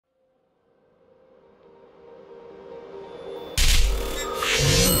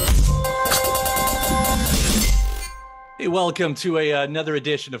Hey, welcome to another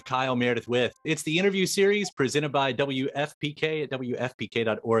edition of Kyle Meredith with. It's the interview series presented by WFPK at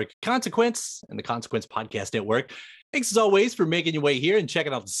WFPK.org, Consequence, and the Consequence Podcast Network. Thanks as always for making your way here and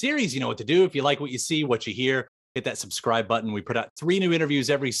checking out the series. You know what to do. If you like what you see, what you hear, hit that subscribe button. We put out 3 new interviews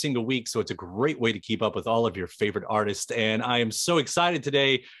every single week, so it's a great way to keep up with all of your favorite artists. And I am so excited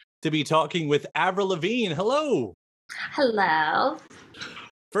today to be talking with Avril Lavigne. Hello. Hello.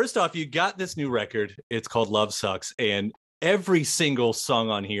 First off, you got this new record. It's called Love Sux, and every single song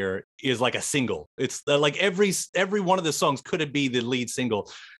on here is like a single. It's like every one of the songs could be the lead single.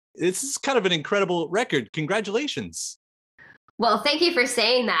 This is kind of an incredible record. Congratulations. Well, thank you for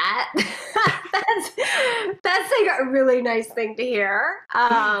saying that. that's like a really nice thing to hear.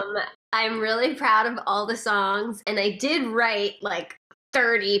 I'm really proud of all the songs, and I did write like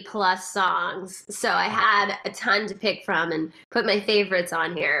 30 plus songs, so I had a ton to pick from and put my favorites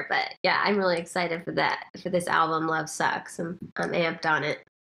on here. But yeah, I'm really excited for this album, Love Sux. I'm amped on it.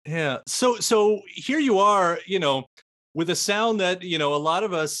 Yeah, so here you are, with a sound that a lot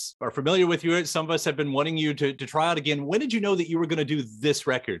of us are familiar with. You, some of us have been wanting you to try out again. When did you know that you were going to do this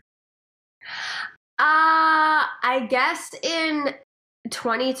record? I guess in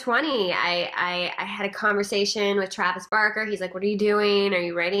 2020, I had a conversation with Travis Barker. He's like, "What are you doing? Are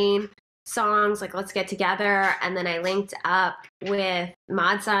you writing songs? Like, let's get together." And then I linked up with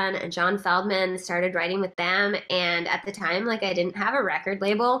Modson and John Feldman, started writing with them. And at the time, like, I didn't have a record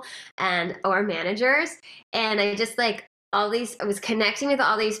label or managers. And I just I was connecting with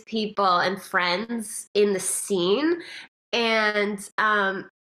all these people and friends in the scene. And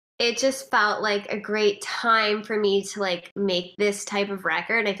it just felt like a great time for me to make this type of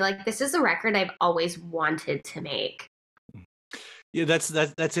record. I feel like this is a record I've always wanted to make. Yeah,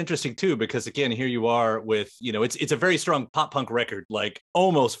 that's interesting too, because again, here you are with, it's a very strong pop punk record, like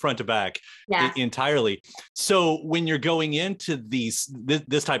almost front to back. Yes. Entirely. So when you're going into this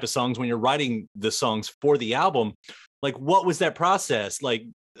type of songs, when you're writing the songs for the album, like what was that process? Like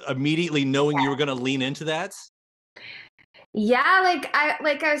immediately knowing you were going to lean into that? Yeah, I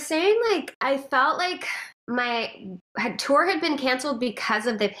was saying, I felt like my tour had been canceled because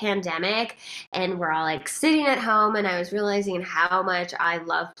of the pandemic, and we're all sitting at home, and I was realizing how much I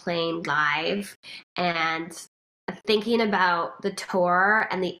love playing live and thinking about the tour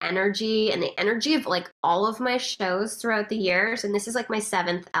and the energy of all of my shows throughout the years. And this is my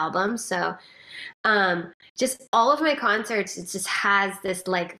 7th album, so just all of my concerts, it just has this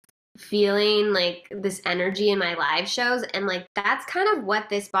feeling this energy in my live shows, and that's kind of what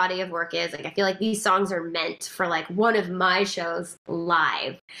this body of work is. I feel like these songs are meant for one of my shows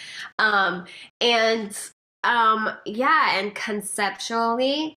live. Yeah, and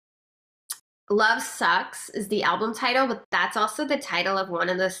conceptually, Love Sux is the album title, but that's also the title of one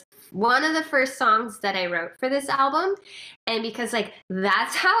of the first songs that I wrote for this album. And because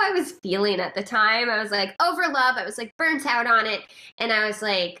that's how I was feeling at the time. I was over love. I was burnt out on it. And I was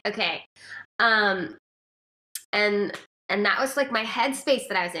okay. And that was my headspace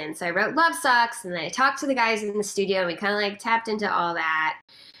that I was in. So I wrote Love Sux, and then I talked to the guys in the studio, and we kind of tapped into all that.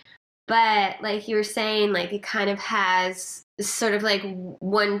 But like you were saying, it kind of has sort of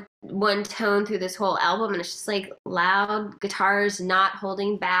one tone through this whole album, and it's just loud guitars not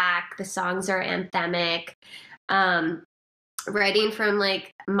holding back. The songs are anthemic. Writing from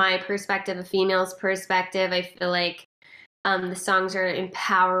my perspective, a female's perspective, I feel the songs are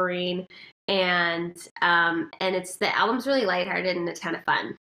empowering, and the album's really lighthearted and a ton of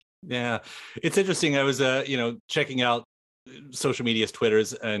fun. Yeah, it's interesting. I was checking out social media's,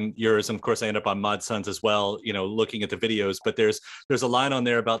 Twitter's and yours, and of course I end up on Modson's as well, looking at the videos. But there's a line on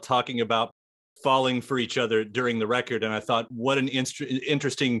there about talking about falling for each other during the record, and I thought, what an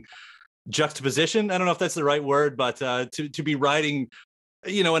interesting juxtaposition. I don't know if that's the right word, but to be writing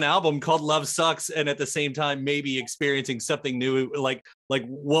an album called Love Sux and at the same time maybe experiencing something new. Like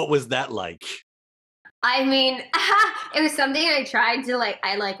what was that like? I mean, it was something I tried to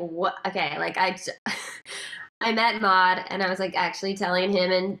I met Mod, and I was actually telling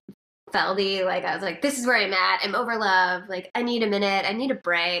him and Feldy, I was this is where I'm at. I'm over love. I need a minute. I need a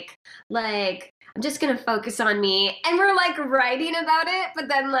break. I'm just going to focus on me. And we're writing about it. But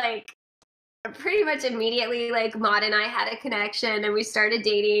then pretty much immediately, Mod and I had a connection, and we started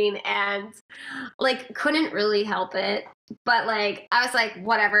dating, and couldn't really help it. But I was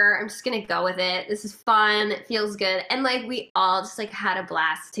whatever, I'm just gonna go with it. This is fun. It feels good. And we all just had a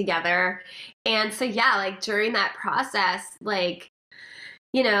blast together. And so yeah, during that process, then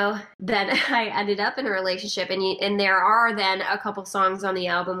I ended up in a relationship, and there are then a couple songs on the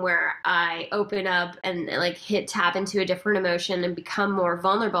album where I open up and tap into a different emotion and become more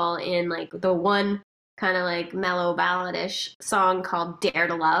vulnerable in the one kind of like mellow balladish song called Dare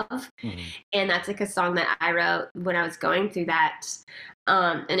to Love. Mhm. And that's like a song that I wrote when I was going through that.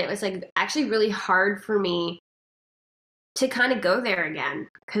 And it was like actually really hard for me to kind of go there again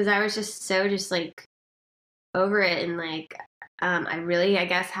because I was just so just like over it and like I really I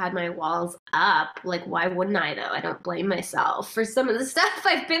guess had my walls up. Like why wouldn't I though? I don't blame myself for some of the stuff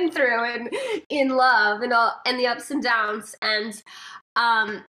I've been through and in love and all and the ups and downs and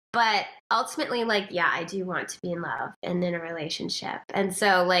um but ultimately like yeah, I do want to be in love and in a relationship. And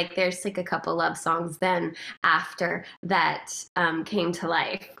so like there's like a couple love songs then after that came to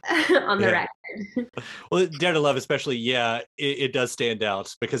life on the Yeah. record. Well, Dare to Love, especially, yeah, it does stand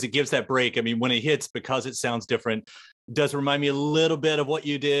out because it gives that break. I mean, when it hits, because it sounds different, does remind me a little bit of what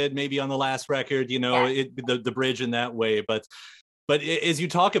you did maybe on the last record. You know, Yeah. the bridge in that way. But as you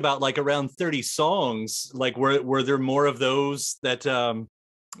talk about like around 30 songs, like were there more of those that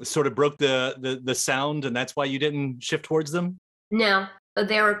sort of broke the sound, and that's why you didn't shift towards them? No,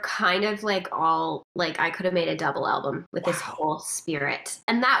 they were kind of like all like I could have made a double album with this Wow. whole spirit.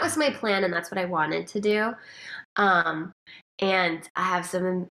 And that was my plan and that's what I wanted to do. Um and I have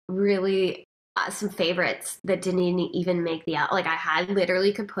some really some favorites that didn't even make the out like I had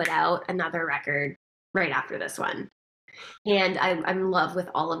literally could put out another record right after this one. And I'm in love with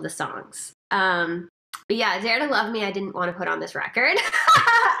all of the songs. But yeah, Dare to Love Me, I didn't want to put on this record.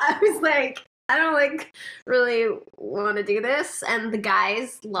 I was like, I don't like really want to do this. And the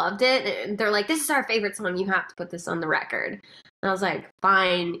guys loved it. And they're like, this is our favorite song. You have to put this on the record. And I was like,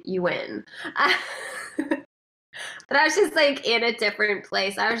 fine, you win. But I was just like in a different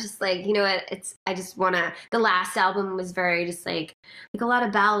place. I was just like, you know what? It's I just wanna. The last album was very just like a lot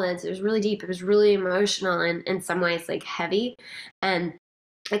of ballads. It was really deep. It was really emotional and in some ways like heavy. And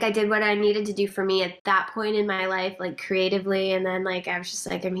like I did what I needed to do for me at that point in my life, like creatively. And then like I was just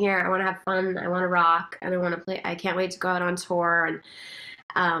like, I'm here. I want to have fun. I want to rock, and I want to play. I can't wait to go out on tour.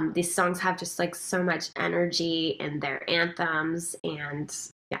 And these songs have just like so much energy and they're anthems. And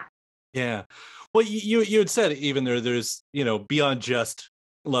yeah, Yeah. Well, you had said even there's beyond just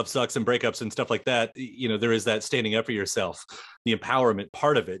love sucks and breakups and stuff like that. There is that standing up for yourself, the empowerment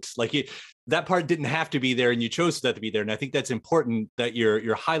part of it. Like that part didn't have to be there, and you chose that to be there. And I think that's important that you're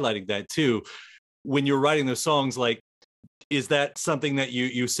highlighting that too when you're writing those songs. Like, is that something that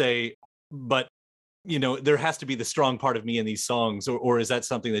you say, but there has to be the strong part of me in these songs, or is that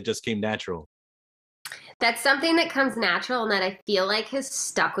something that just came natural? that's something that comes natural and that I feel like has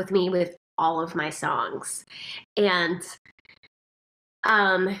stuck with me with all of my songs. And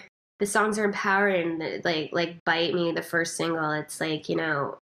um the songs are empowering, like Bite Me, the first single, it's like,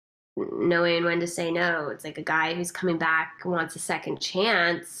 knowing when to say no. It's like a guy who's coming back wants a second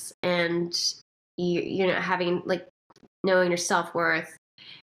chance and having like knowing your self-worth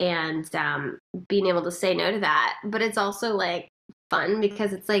and being able to say no to that. But it's also like fun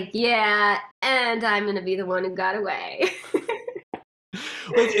because it's like, yeah, and I'm gonna be the one who got away.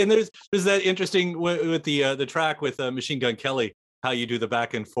 And there's that interesting with the track with Machine Gun Kelly, how you do the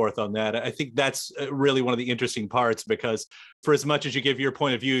back and forth on that. I think that's really one of the interesting parts, because for as much as you give your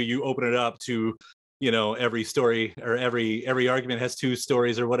point of view, you open it up to every story, or every argument has two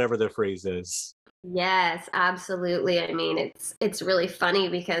stories, or whatever the phrase is. Yes, absolutely. I mean, it's really funny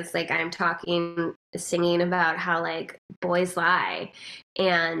because like I'm singing about how like boys lie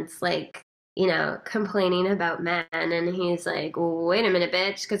and like, complaining about men and he's like, "Wait a minute,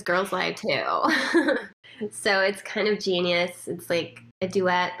 bitch, because girls lie too." So it's kind of genius. It's like a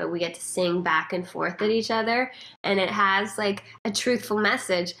duet, but we get to sing back and forth at each other and it has like a truthful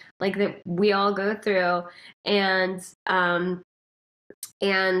message like that we all go through and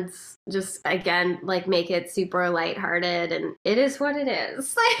just again like make it super lighthearted and it is what it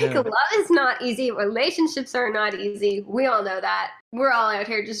is. Like Yeah. love is not easy, relationships are not easy, we all know that. We're all out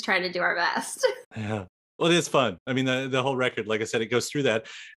here just trying to do our best. Yeah. Well, it is fun. I mean, the whole record, like I said, it goes through that.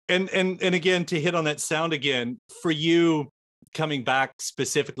 And again, to hit on that sound again, for you coming back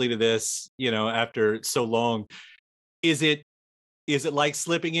specifically to this, after so long, is it like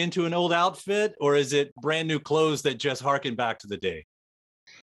slipping into an old outfit, or is it brand new clothes that just harken back to the day?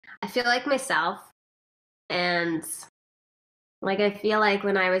 I feel like myself, and like I feel like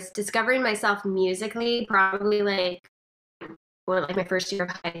when I was discovering myself musically, probably like my first year of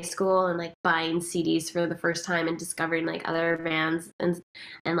high school and like buying CDs for the first time and discovering like other bands and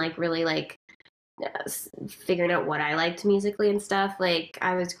like really like figuring out what I liked musically and stuff. Like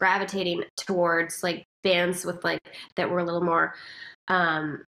I was gravitating towards like bands with like that were a little more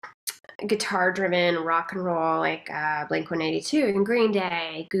um guitar driven rock and roll, like Blink 182 and Green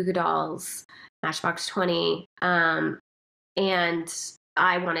Day, Goo Goo Dolls, Matchbox 20, and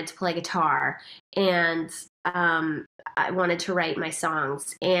I wanted to play guitar, and I wanted to write my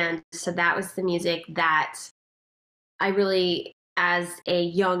songs. And so that was the music that I really, as a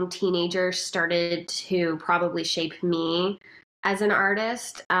young teenager, started to probably shape me as an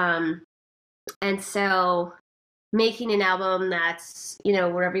artist. And so making an album that's,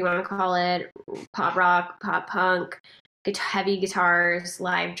 whatever you want to call it, pop rock, pop punk, heavy guitars,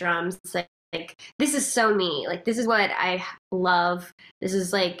 live drums, like this is so me. Like this is what I love. This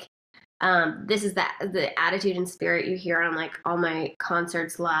is like this is the attitude and spirit you hear on like all my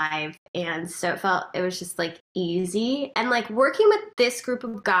concerts live. And so it was just like easy. And like working with this group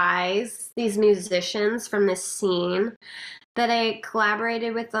of guys, these musicians from this scene that I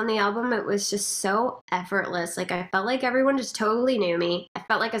collaborated with on the album, it was just so effortless. Like I felt like everyone just totally knew me. I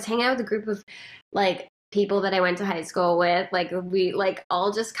felt like I was hanging out with a group of like people that I went to high school with. Like we like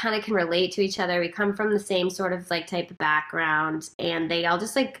all just kind of can relate to each other. We come from the same sort of like type of background, and they all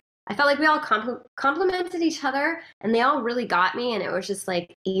just like, I felt like we all complimented each other, and they all really got me, and it was just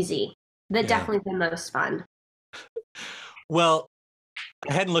like easy. Definitely the most fun. Well,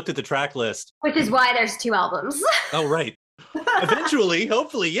 I hadn't looked at the track list. Which is why there's 2 albums. Oh, right. Eventually,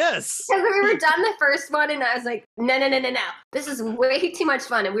 hopefully, yes. Because we were done the first one, and I was like, no. This is way too much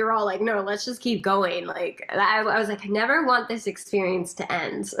fun. And we were all like, no, let's just keep going. Like, I was like, I never want this experience to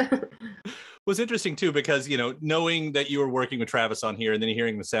end. Was interesting too, because knowing that you were working with Travis on here and then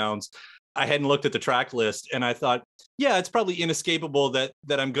hearing the sounds, I hadn't looked at the track list, and I thought, yeah, it's probably inescapable that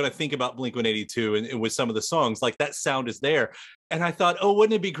I'm going to think about Blink-182 and with some of the songs, like that sound is there. And I thought, oh,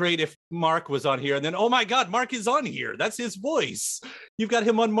 wouldn't it be great if Mark was on here? And then, oh my God, Mark is on here. That's his voice. You've got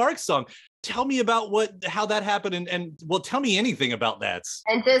him on Mark's song. Tell me about how that happened, and well, tell me anything about that.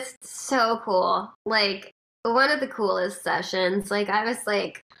 And just so cool. Like one of the coolest sessions. Like I was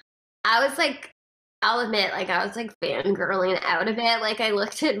like, I'll admit, like, I was, like, fangirling out a bit. Like, I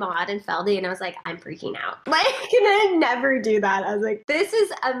looked at Maud and Feldy, and I was like, I'm freaking out. Like, and I never do that. I was like, this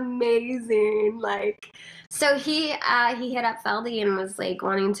is amazing. Like, so he hit up Feldy and was, like,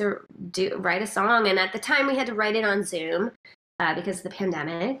 wanting to write a song. And at the time, we had to write it on Zoom because of the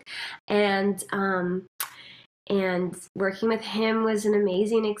pandemic. And working with him was an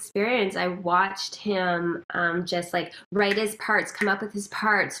amazing experience. I watched him just like write his parts, come up with his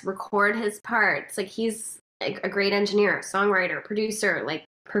parts, record his parts. Like he's like a great engineer, songwriter, producer, like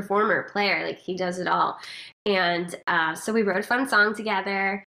performer, player. Like he does it all. And so we wrote a fun song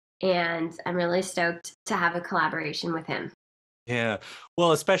together, and I'm really stoked to have a collaboration with him. Yeah.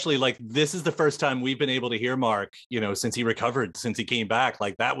 Well, especially like this is the first time we've been able to hear Mark, since he recovered, since he came back.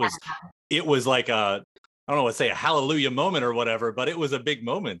 Like it was like I don't know what to say, a hallelujah moment or whatever, but it was a big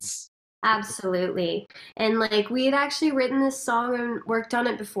moment. Absolutely. And like we had actually written this song and worked on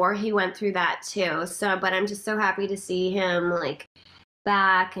it before he went through that too. So, but I'm just so happy to see him like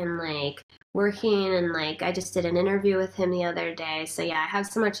back and like working, and like I just did an interview with him the other day. So yeah, I have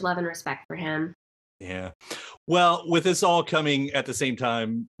so much love and respect for him. Yeah. Well, with this all coming at the same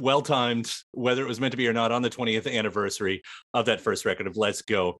time, well timed, whether it was meant to be or not, on the 20th anniversary of that first record of Let's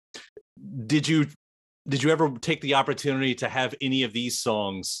Go. Did you ever take the opportunity to have any of these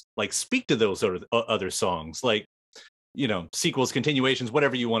songs like speak to those other songs, like sequels, continuations,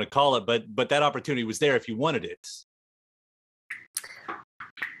 whatever you want to call it, but that opportunity was there if you wanted it?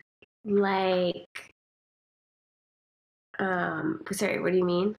 Like sorry, what do you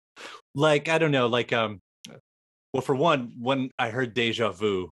mean? Like, I don't know, like well, for one, when I heard Deja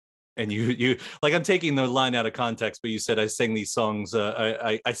Vu, and you like, I'm taking the line out of context, but you said I sang these songs,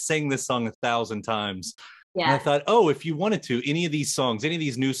 I sang this song 1,000 times. Yeah. And I thought, oh, if you wanted to, any of these songs, any of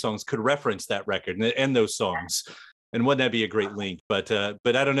these new songs could reference that record and those songs. And wouldn't that be a great link? But I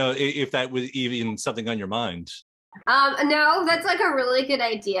don't know if that was even something on your mind. No, that's like a really good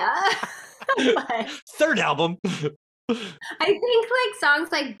idea. But third album. I think like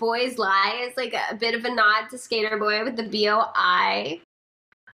songs like Boys Lie is like a bit of a nod to Sk8ter Boi with the BOI.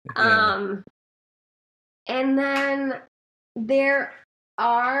 Yeah. And then there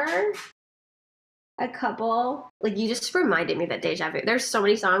are a couple, like you just reminded me that Deja Vu, there's so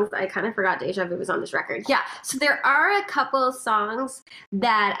many songs I kind of forgot Deja Vu was on this record. Yeah, so there are a couple songs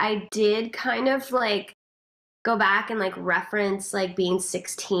that I did kind of like go back and like reference like being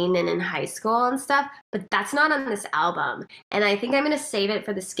 16 and in high school and stuff, but that's not on this album. And I think I'm going to save it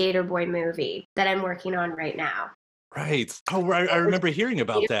for the Sk8ter Boi movie that I'm working on right now. Right. Oh, I remember hearing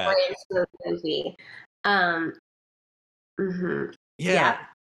about that. Movie. Yeah.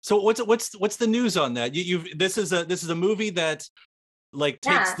 So what's the news on that? This is a movie that like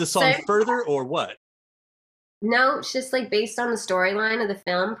takes the song further, or what? No, it's just like based on the storyline of the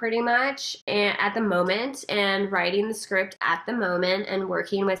film pretty much and at the moment and writing the script at the moment and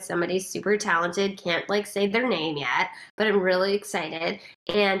working with somebody super talented. Can't like say their name yet, but I'm really excited.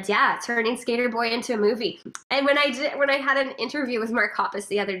 And yeah, turning Sk8ter Boi into a movie. And when I had an interview with Mark Hoppus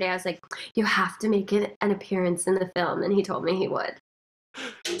the other day, I was like, you have to make it an appearance in the film, and he told me he would.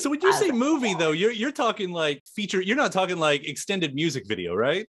 So when you say movie though, you're talking like feature, you're not talking like extended music video,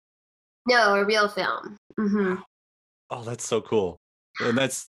 right? No, a real film. Mm-hmm. Oh, that's so cool. And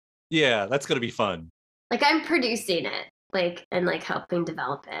yeah, that's gonna be fun. Like I'm producing it, like and like helping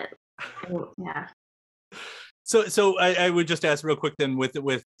develop it. Yeah. So I would just ask real quick then with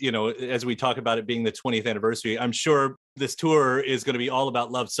as we talk about it being the 20th anniversary, I'm sure this tour is going to be all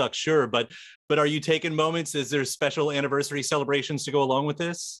about Love Sux, sure, but are you taking moments? Is there special anniversary celebrations to go along with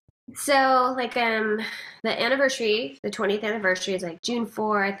this? So like the anniversary, the 20th anniversary is like June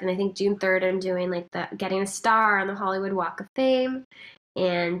 4th, and I think June 3rd I'm doing like the getting a star on the Hollywood Walk of Fame,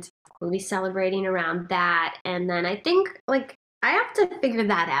 and we'll be celebrating around that. And then I think like I have to figure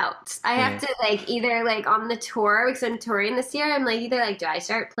that out. I have to like either like on the tour because I'm touring this year, I'm like either like do I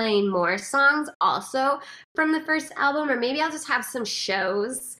start playing more songs also from the first album, or maybe I'll just have some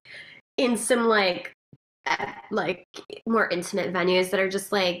shows in some like more intimate venues that are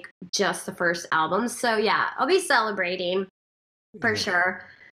just the first album. So yeah, I'll be celebrating for sure.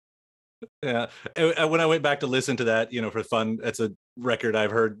 Yeah. When I went back to listen to that, for fun, that's a record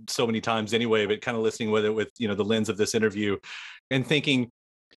I've heard so many times anyway, but kind of listening with it with, the lens of this interview and thinking,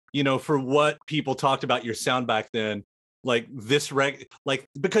 for what people talked about your sound back then, like this like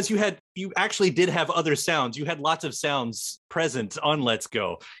because you actually did have other sounds. You had lots of sounds present on Let's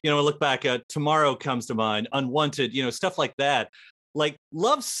Go. I look back at Tomorrow comes to mind, Unwanted, stuff like that. Like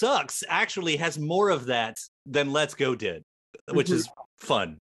Love Sux actually has more of that than Let's Go did, which is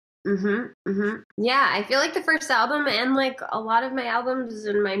fun. Yeah, I feel like the first album and like a lot of my albums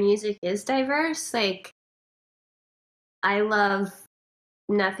and my music is diverse. Like I love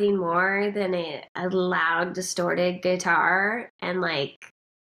nothing more than a loud distorted guitar and like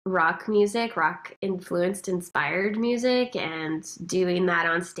rock music, rock influenced inspired music, and doing that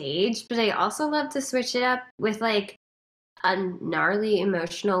on stage. But I also love to switch it up with like a gnarly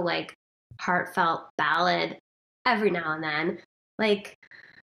emotional like heartfelt ballad every now and then. Like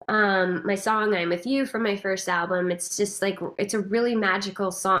my song I'm With You from my first album, it's just like it's a really magical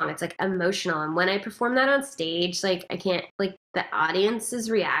song. It's like emotional, and when I perform that on stage, like I can't like the audience's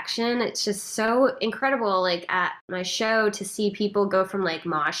reaction, it's just so incredible like at my show to see people go from like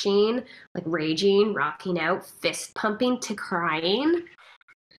moshing, like raging, rocking out, fist pumping to crying.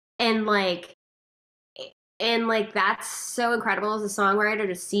 And that's so incredible as a songwriter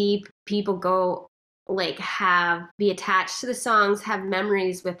to see people go like be attached to the songs, have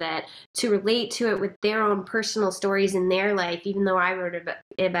memories with it, to relate to it with their own personal stories in their life, even though I wrote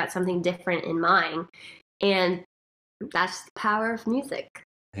about something different in mine. And that's the power of music.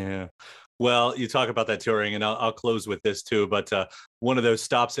 Yeah. Well, you talk about that touring, and I'll close with this too. But one of those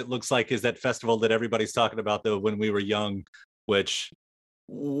stops, it looks like, is that festival that everybody's talking about, though, When We Were Young, which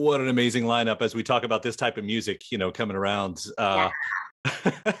what an amazing lineup as we talk about this type of music, coming around. Yeah.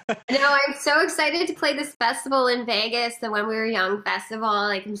 No, I'm so excited to play this festival in Vegas, the When We Were Young festival.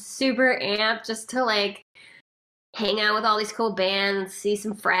 Like I'm super amped just to like hang out with all these cool bands, see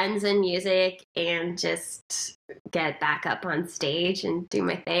some friends and music, and just get back up on stage and do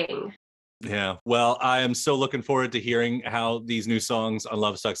my thing. Yeah, well, I am so looking forward to hearing how these new songs on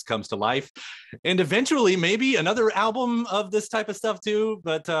Love Sux comes to life, and eventually maybe another album of this type of stuff too.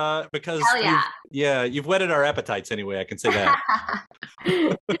 But because you've whetted our appetites anyway. I can say that.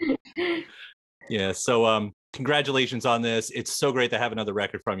 Yeah. So congratulations on this. It's so great to have another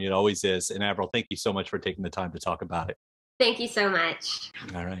record from you. It always is. And Avril, thank you so much for taking the time to talk about it. Thank you so much.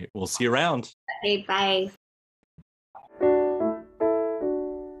 All right, we'll see you around. Okay, bye.